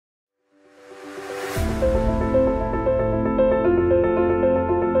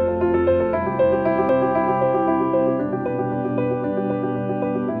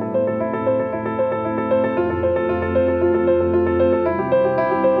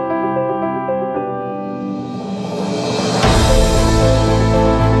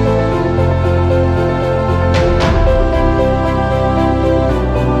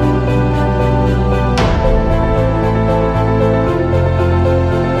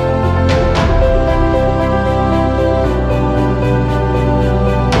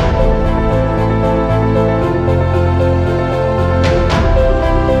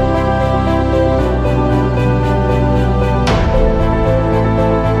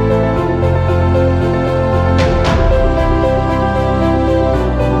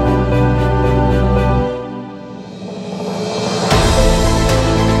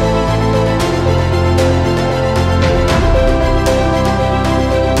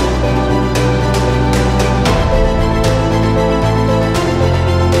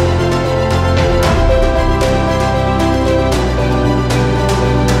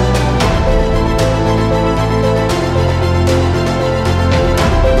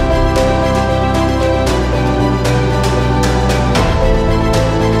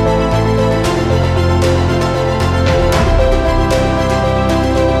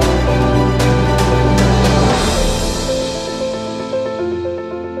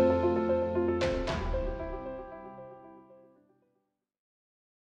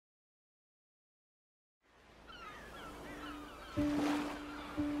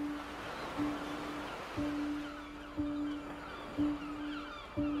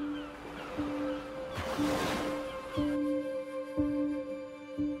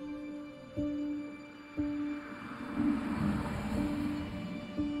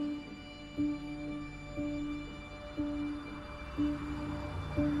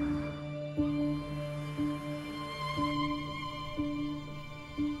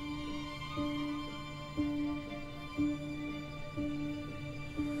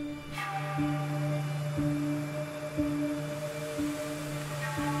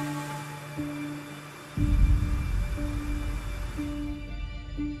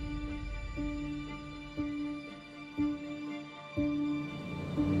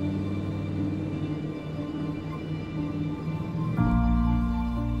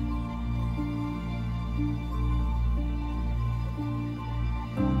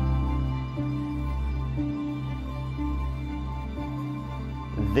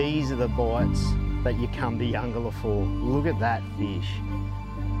These are the bites that you come to Youngala for. Look at that fish.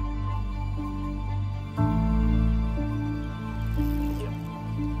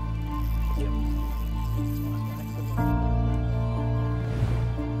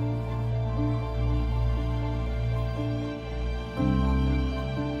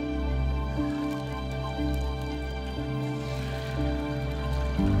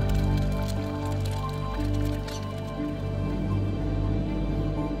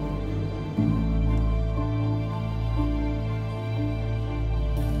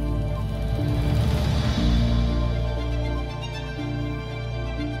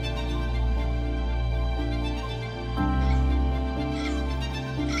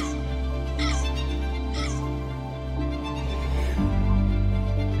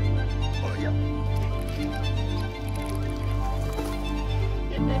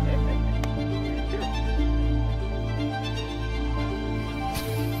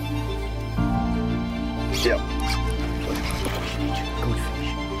 Yep. Good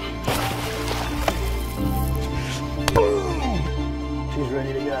fish. Boom! She's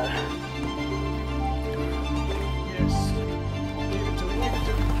ready to go. Yes. Give it to me, give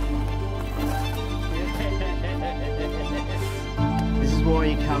it to me. This is why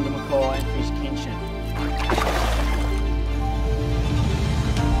you come to Mackay and fish Kinchin.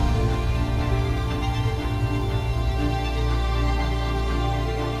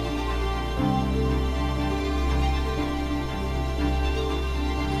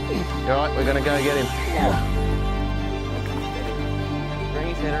 Alright, we're going to go get him. Bring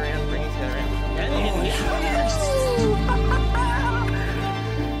his head around, bring his head around.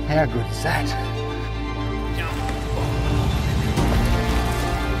 How good is that?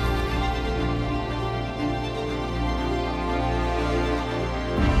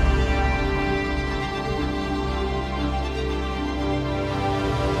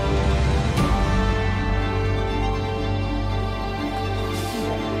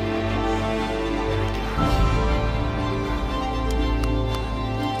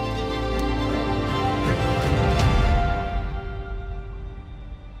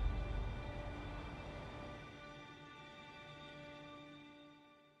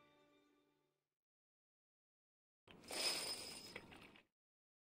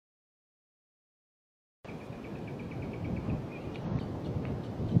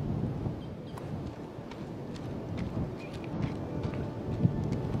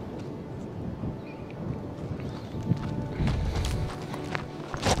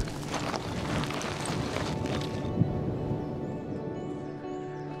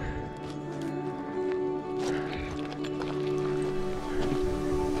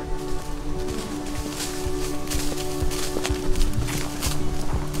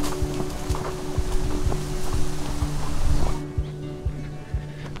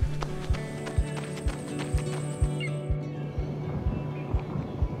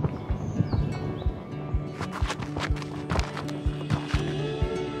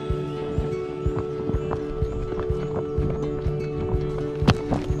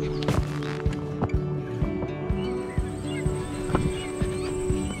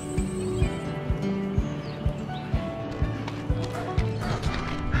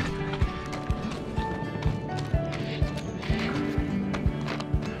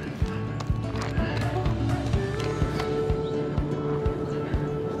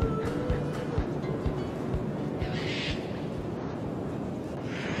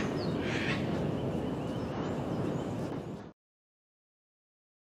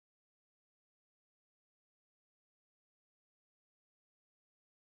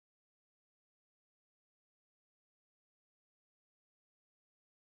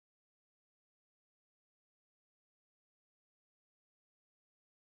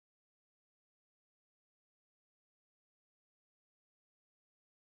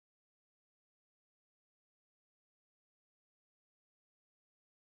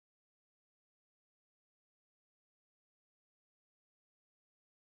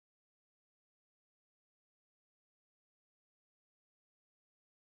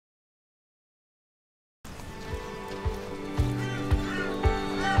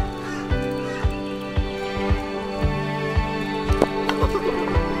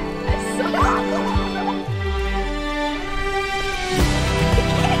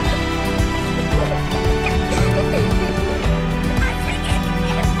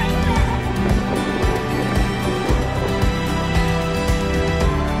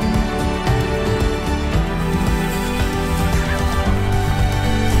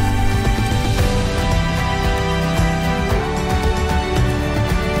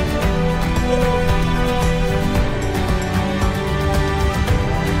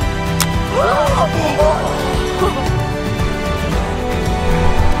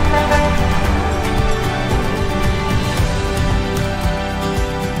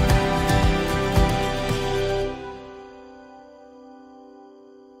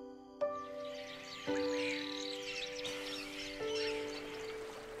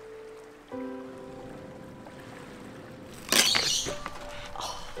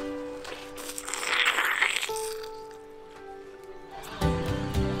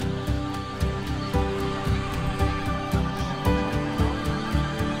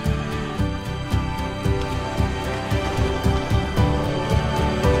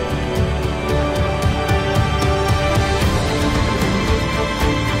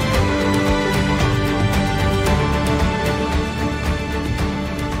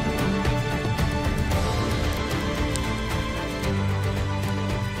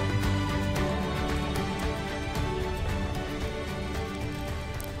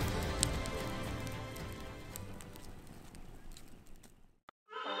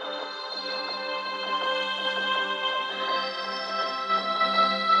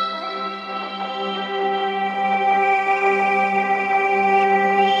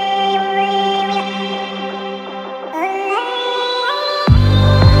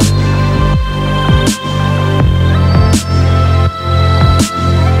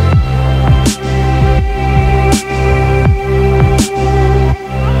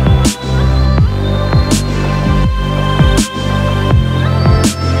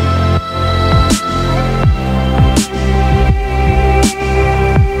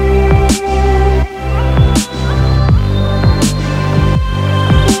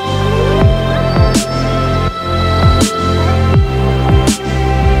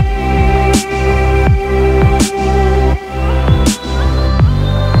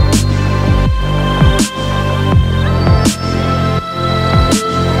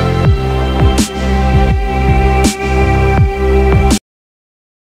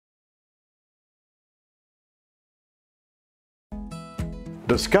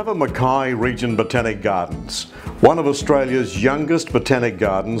 Discover Mackay Region Botanic Gardens, one of Australia's youngest botanic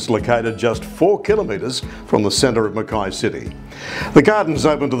gardens located just 4 kilometres from the centre of Mackay City. The gardens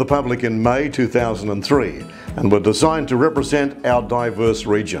opened to the public in May 2003 and were designed to represent our diverse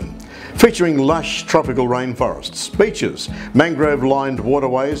region, featuring lush tropical rainforests, beaches, mangrove-lined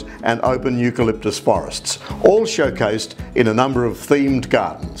waterways and open eucalyptus forests, all showcased in a number of themed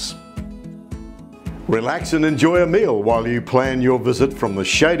gardens. Relax and enjoy a meal while you plan your visit from the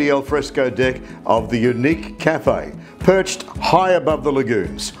shady alfresco deck of the unique cafe, perched high above the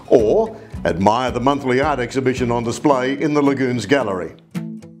lagoons, or admire the monthly art exhibition on display in the lagoons gallery.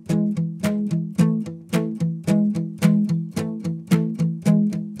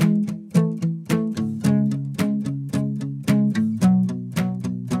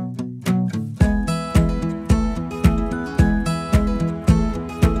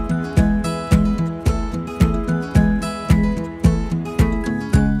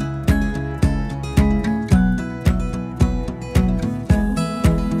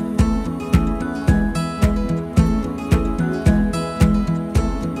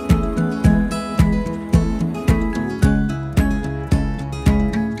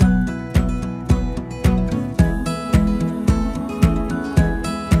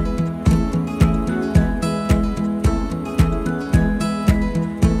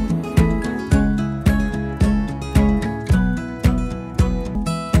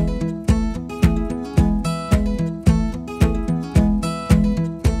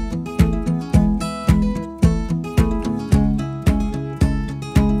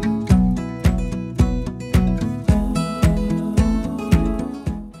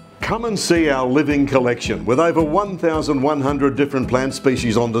 Come and see our living collection with over 1,100 different plant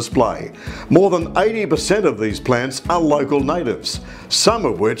species on display. More than 80% of these plants are local natives, some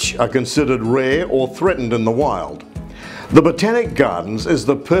of which are considered rare or threatened in the wild. The Botanic Gardens is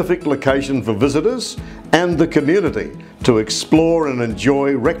the perfect location for visitors and the community to explore and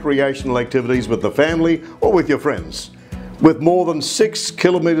enjoy recreational activities with the family or with your friends. With more than 6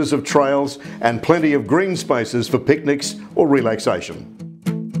 kilometres of trails and plenty of green spaces for picnics or relaxation.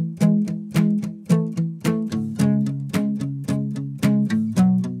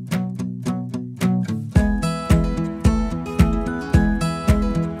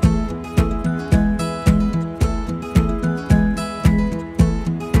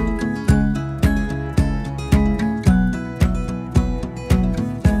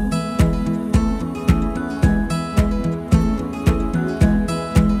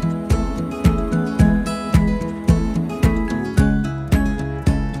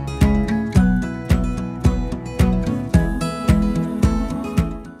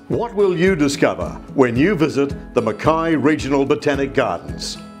 What will you discover when you visit the Mackay Regional Botanic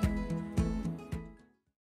Gardens?